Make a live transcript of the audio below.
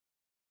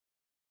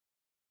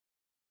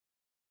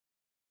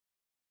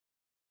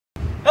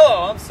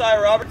Hello, I'm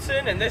Cy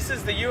Robertson, and this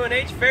is the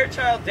UNH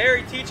Fairchild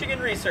Dairy Teaching and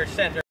Research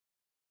Center.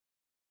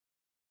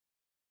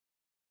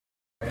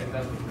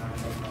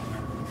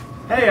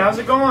 Hey, how's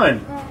it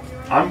going?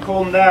 I'm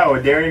Colton Dow,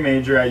 a dairy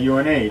major at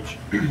UNH,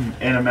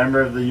 and a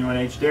member of the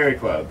UNH Dairy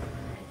Club.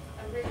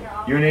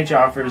 UNH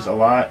offers a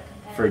lot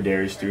for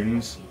dairy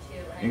students,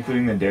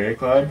 including the Dairy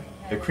Club,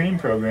 the Cream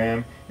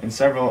Program, and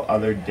several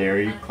other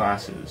dairy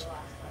classes.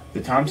 The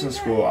Thompson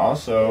School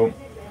also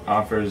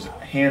offers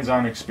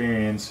hands-on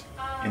experience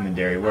in the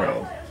dairy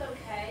world.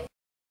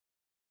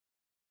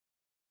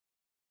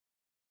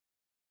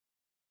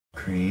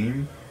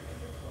 Cream,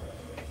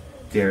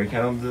 dairy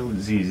cattle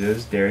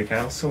diseases, dairy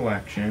cattle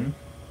selection,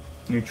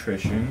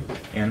 nutrition,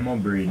 animal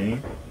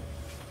breeding,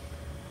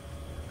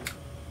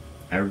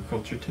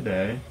 agriculture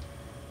today.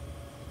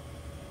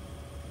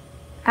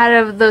 Out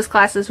of those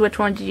classes, which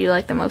one did you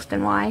like the most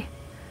and why?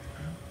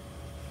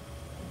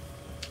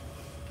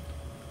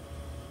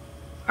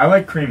 I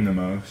like cream the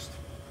most.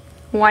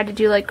 Why did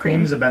you like cream?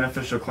 Cream's a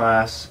beneficial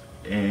class,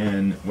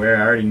 and where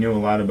I already knew a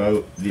lot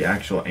about the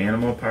actual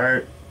animal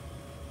part,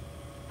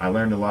 I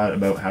learned a lot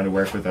about how to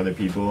work with other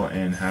people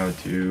and how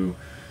to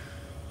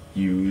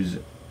use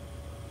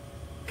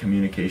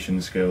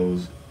communication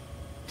skills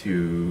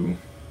to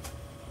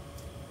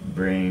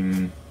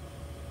bring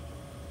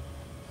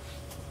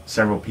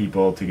several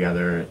people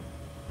together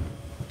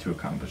to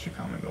accomplish a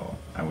common goal.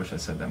 I wish I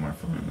said that more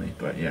fluently,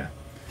 but yeah.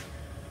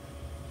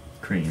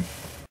 Cream.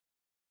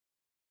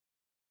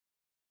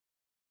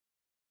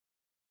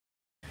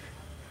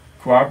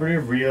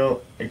 Cooperative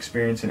Real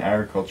Experience in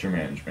Agriculture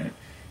Management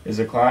is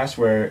a class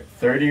where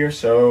 30 or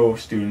so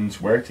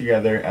students work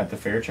together at the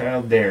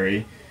Fairchild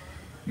Dairy,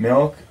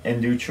 milk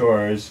and do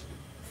chores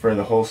for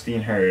the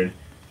Holstein herd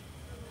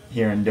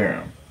here in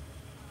Durham.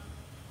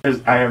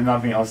 I have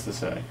nothing else to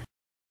say.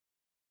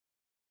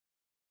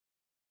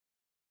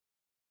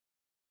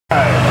 He's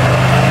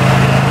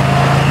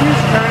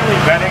currently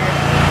bedding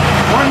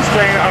one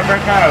string of our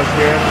cows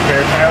here at the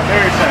Fairchild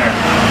Dairy Center.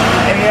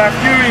 In the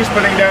afternoon, he's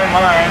putting down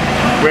line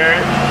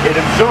where it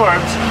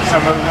absorbs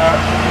some of the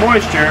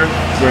moisture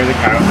where the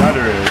cow's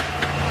udder is.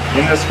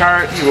 In this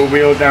cart, he will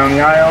wheel it down the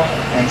aisle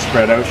and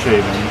spread out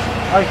shavings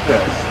like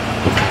this.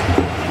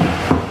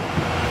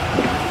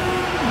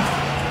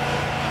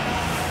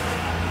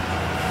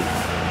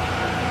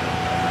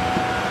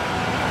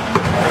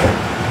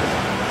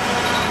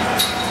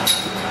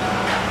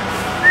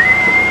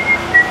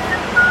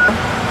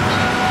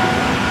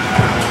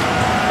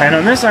 And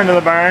on this end of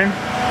the barn,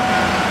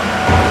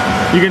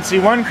 you can see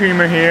one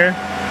creamer here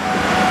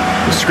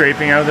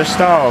scraping out their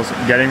stalls,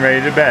 getting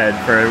ready to bed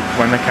for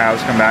when the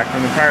cows come back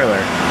from the parlor.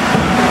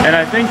 And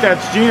I think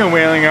that's Gina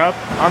whaling up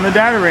on the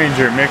data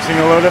ranger, mixing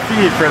a load of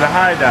feed for the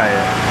high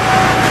diet.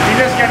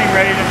 He's just getting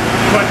ready to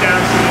put down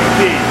some new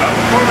feed. But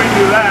before we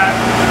do that,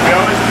 we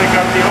always pick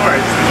up the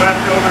orange, the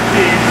leftover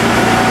feed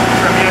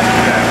from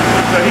yesterday.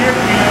 So here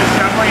Gina is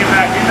shoveling it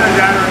back into the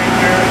data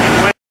ranger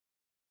and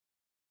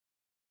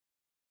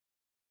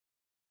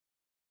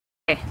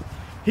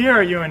Here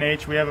at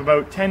UNH, we have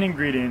about 10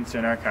 ingredients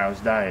in our cow's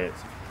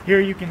diets. Here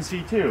you can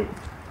see 2,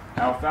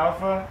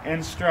 alfalfa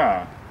and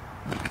straw.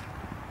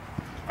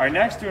 Our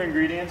next 2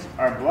 ingredients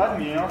are blood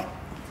meal,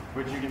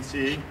 which you can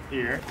see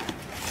here,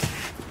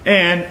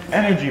 and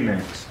energy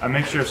mix, a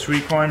mixture of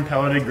sweet corn,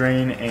 pelleted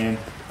grain, and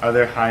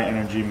other high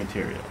energy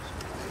materials.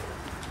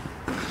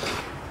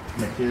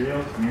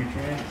 Materials,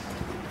 nutrients,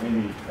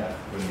 maybe that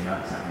would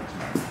not sound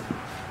smart.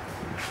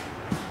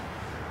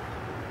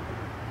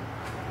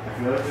 I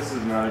feel like this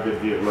is not a good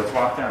view. Let's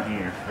walk down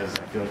here, because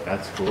I feel like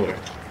that's cooler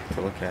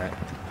to look at.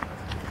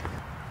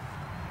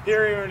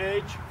 Here at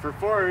UNH, for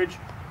forage,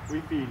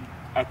 we feed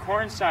a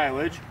corn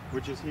silage,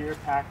 which is here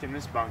packed in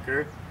this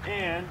bunker,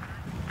 and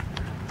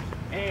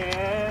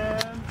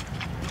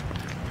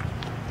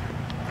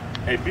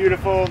a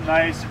beautiful,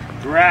 nice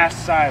grass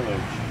silage.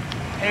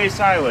 Hay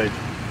silage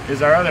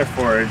is our other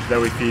forage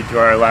that we feed to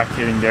our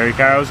lactating dairy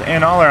cows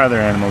and all our other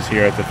animals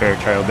here at the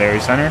Fairchild Dairy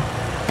Center.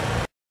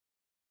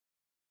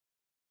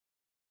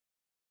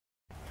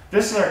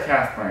 This is our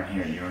calf barn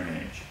here at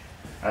UNH.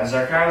 As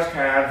our cows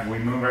calve, we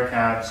move our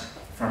calves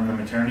from the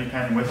maternity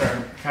pen with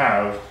our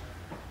cows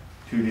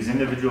to these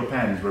individual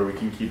pens where we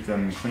can keep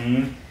them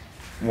clean,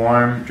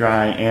 warm,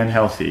 dry, and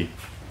healthy.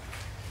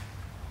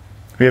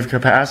 We have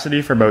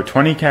capacity for about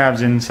 20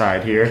 calves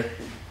inside here,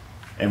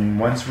 and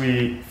once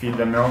we feed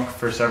them milk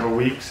for several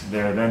weeks,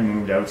 they're then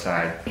moved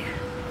outside.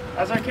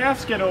 As our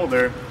calves get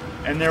older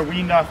and they're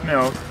weaned off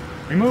milk,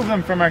 we move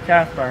them from our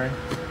calf barn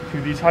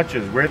to these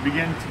hutches where they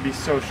begin to be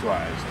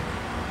socialized.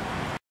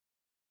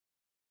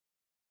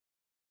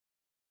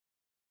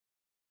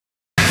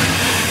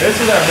 This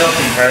is our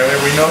milking parlor.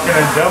 We milk in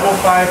a double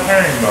 5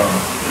 herringbone.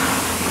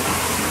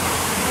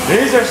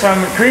 These are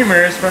some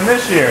creamers from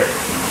this year.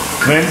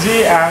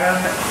 Lindsay, Adam,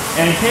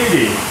 and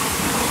Katie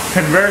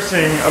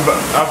conversing, of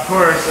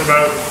course,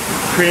 about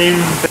cream.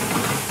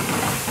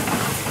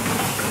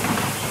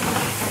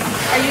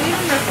 Are you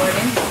even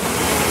recording?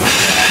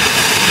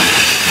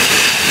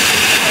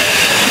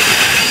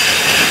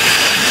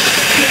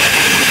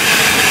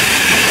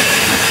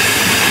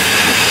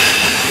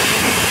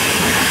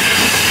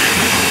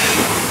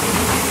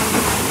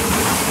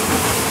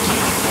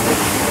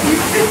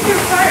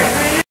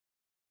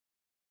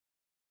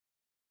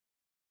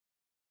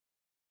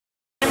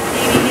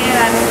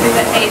 through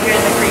the pager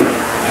and the cream.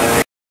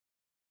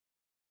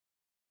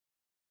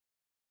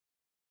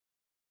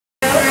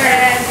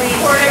 And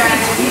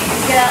we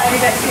get out every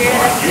bacteria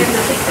that's in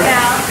the leak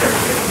down.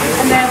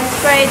 And then we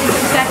spray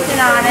disinfectant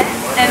on it.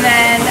 And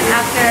then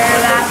after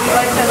that, we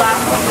wipe the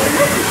last one with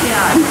the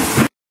on.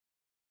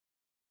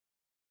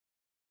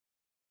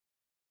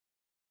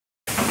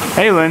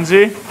 Hey,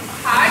 Lindsay.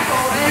 Hi,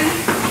 Colton.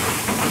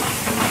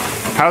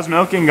 How's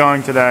milking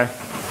going today? So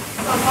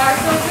far,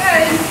 so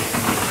good.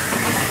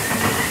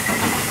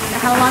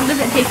 How long does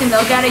it take to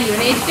milk out a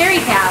UNH dairy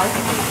cow?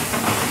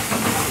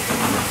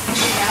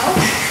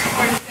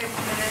 4 to 6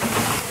 minutes.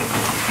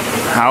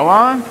 How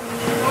long?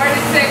 4 to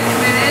 6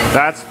 minutes.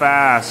 That's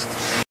fast.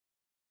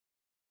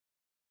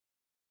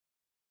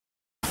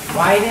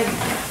 Why are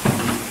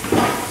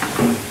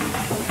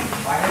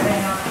they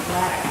not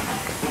black?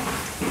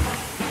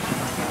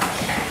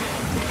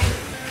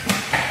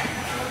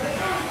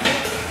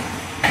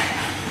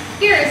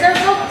 Here is our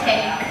milk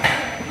tank.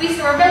 We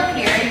store milk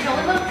here until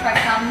the milk truck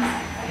comes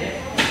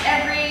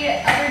every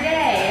other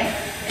day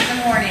in the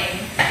morning.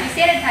 We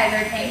sanitize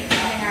our tank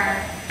using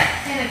our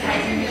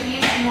sanitizer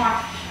machine and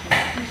wash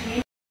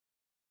machine.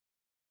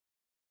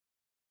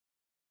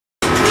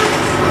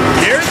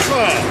 Here's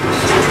Club.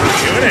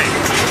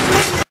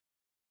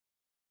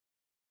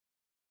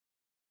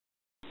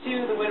 To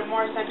the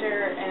Whittemore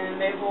Center,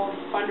 and they hold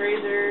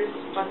fundraisers,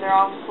 but they're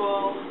all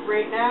full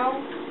right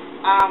now.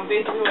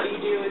 Basically what you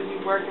do is you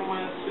work in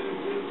one of the food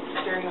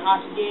booths during the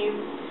hockey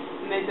games,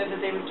 and they said that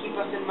they would keep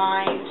us in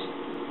mind,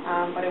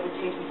 but it would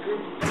take a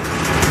group.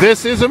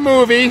 This is a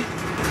movie.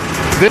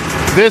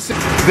 This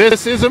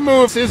is a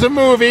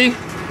movie.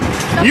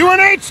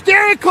 UNH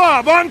Dairy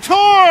Club on tour!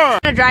 I'm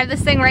gonna drive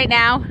this thing right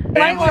now.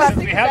 Since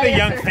we have a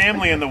young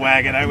family in the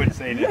wagon, I would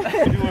say that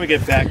maybe when we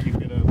get back, you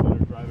could let her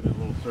drive it in a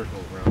little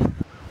circle around.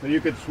 So you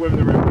could swim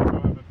the river, go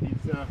have a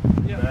pizza.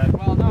 Yeah.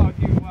 Well, no,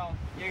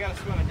 you gotta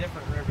swim a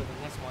different river than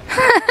this one.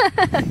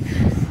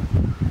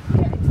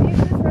 Is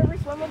this river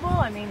swimmable?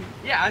 I mean...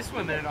 Yeah, I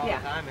swim in it all the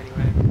time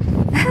anyway.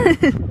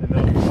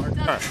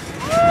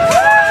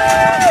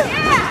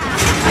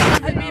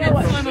 I mean, it's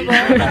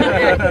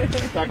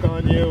swimmable. Stuck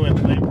on you and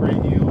lamprey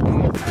you.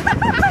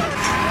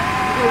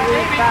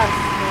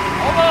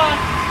 Hold on.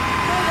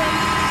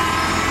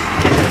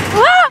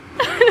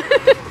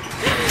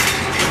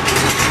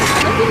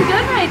 Looking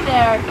good right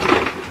there.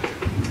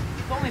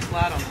 It's only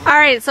flat on the All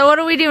right, so what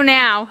do we do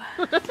now?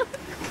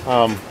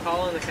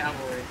 Call in the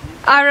cavalry.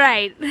 All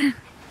right.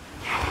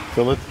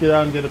 So let's get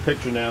out and get a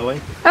picture,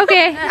 Natalie.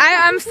 Okay,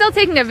 I'm still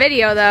taking a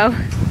video though.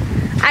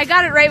 I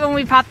got it right when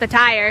we popped the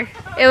tire.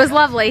 It was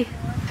lovely.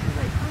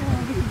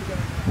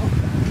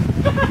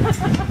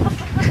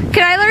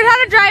 Can I learn how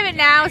to drive it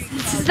now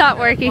since it's not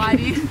working? Why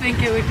do you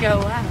think it would go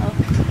well?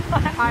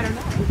 I don't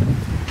know.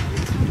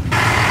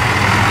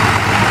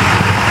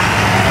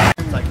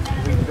 Like,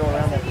 we can go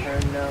around that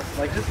turn, you know?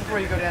 Like, just before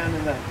you go down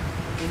in the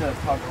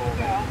tug hole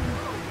there.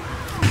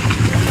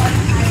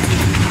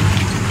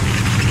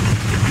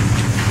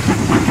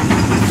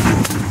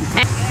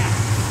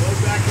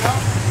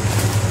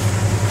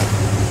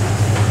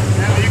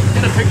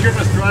 Get a picture of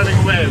us driving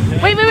away. Okay?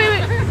 Wait.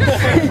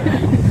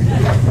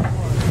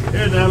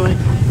 Here, Natalie.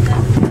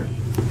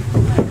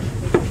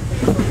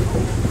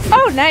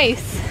 Oh,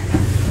 nice.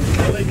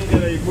 Natalie can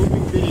get a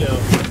moving video.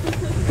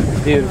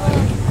 Beautiful.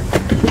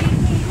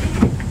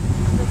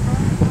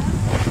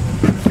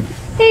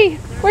 Hey,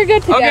 we're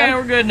good to go. Okay,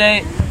 we're good,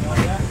 Nate.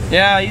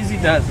 Yeah, easy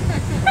does.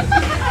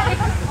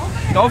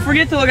 Don't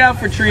forget to look out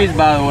for trees,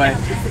 by the way.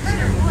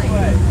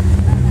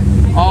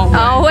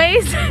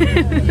 Always.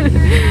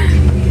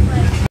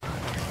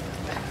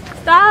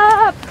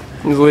 Stop.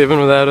 He's leaving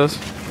without us.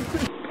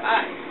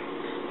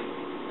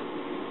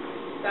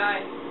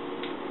 Die.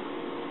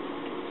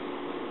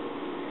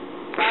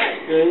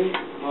 Good.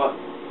 What?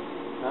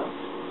 No?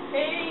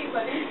 Hey,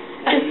 buddy.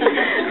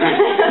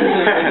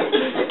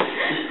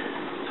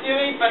 Do you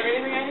have any fun or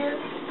anything I hear?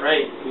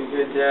 Right. You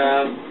could,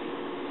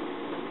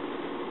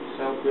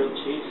 sell grilled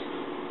cheese.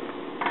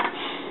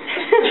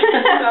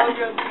 Sounds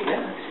good. Yeah,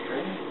 that's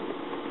great.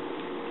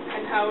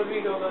 And how would we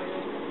go about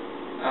doing that?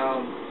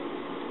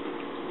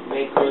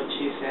 Make grilled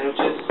cheese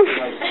sandwiches,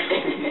 like a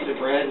piece of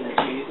bread and a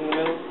cheese in the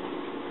middle.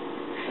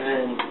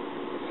 And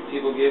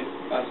people give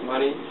us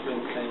money for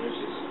the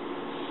sandwiches.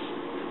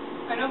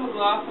 I know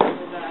McLaughlin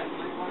did that.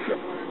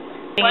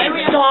 Why do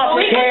we stop?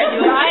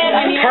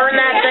 Turn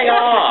that thing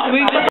off.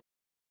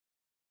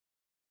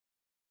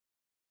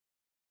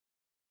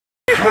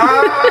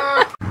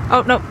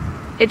 Oh, no.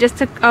 It just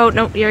took... Oh,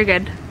 no, you're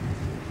good.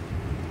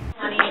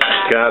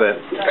 Got it.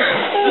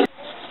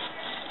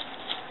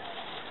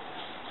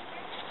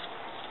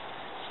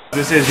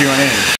 This is UNH.